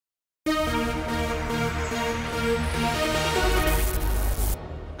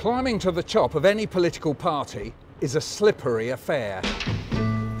Climbing to the top of any political party is a slippery affair.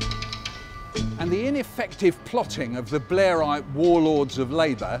 And the ineffective plotting of the Blairite warlords of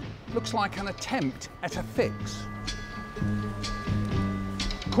Labour looks like an attempt at a fix.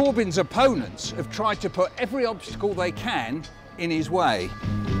 Corbyn's opponents have tried to put every obstacle they can in his way.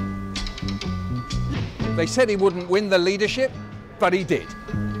 They said he wouldn't win the leadership, but he did.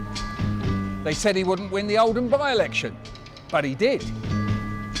 They said he wouldn't win the Oldham by-election, but he did.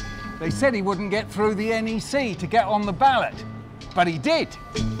 They said he wouldn't get through the NEC to get on the ballot, but he did.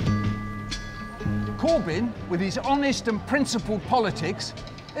 Corbyn, with his honest and principled politics,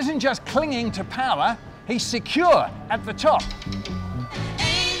 isn't just clinging to power, he's secure at the top.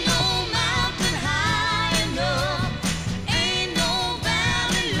 Ain't no mountain high enough, ain't no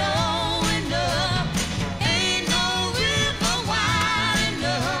valley low enough, ain't no river wide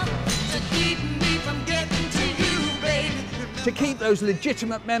enough to keep me from getting to you, baby. To keep those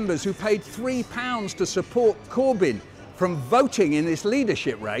legitimate members who paid £3 to support Corbyn from voting in this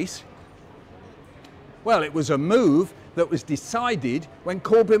leadership race, well, it was a move that was decided when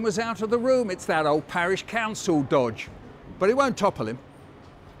Corbyn was out of the room. It's that old parish council dodge. But it won't topple him.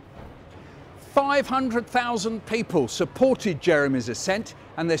 500,000 people supported Jeremy's ascent,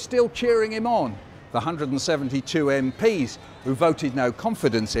 and they're still cheering him on. The 172 MPs who voted no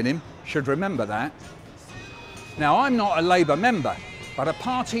confidence in him should remember that. Now, I'm not a Labour member, but a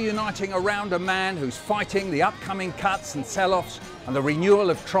party uniting around a man who's fighting the upcoming cuts and sell-offs and the renewal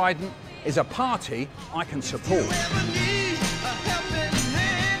of Trident is a party I can support.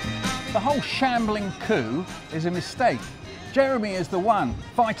 The whole shambling coup is a mistake. Jeremy is the one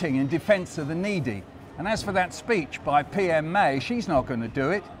fighting in defence of the needy. And as for that speech by PM May, she's not going to do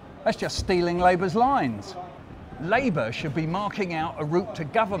it. That's just stealing Labour's lines. Labour should be marking out a route to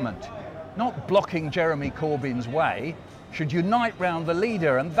government, not blocking Jeremy Corbyn's way. Should unite round the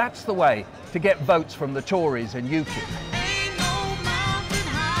leader, and that's the way to get votes from the Tories and UKIP.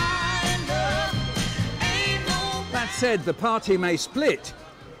 That said, the party may split.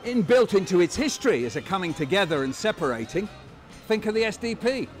 Inbuilt into its history is a coming together and separating. Think of the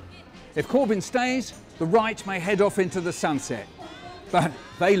SDP. If Corbyn stays, the right may head off into the sunset. But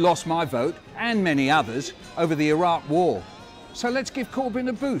they lost my vote, and many others, over the Iraq war. So let's give Corbyn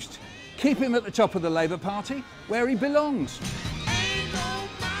a boost. Keep him at the top of the Labour Party, where he belongs.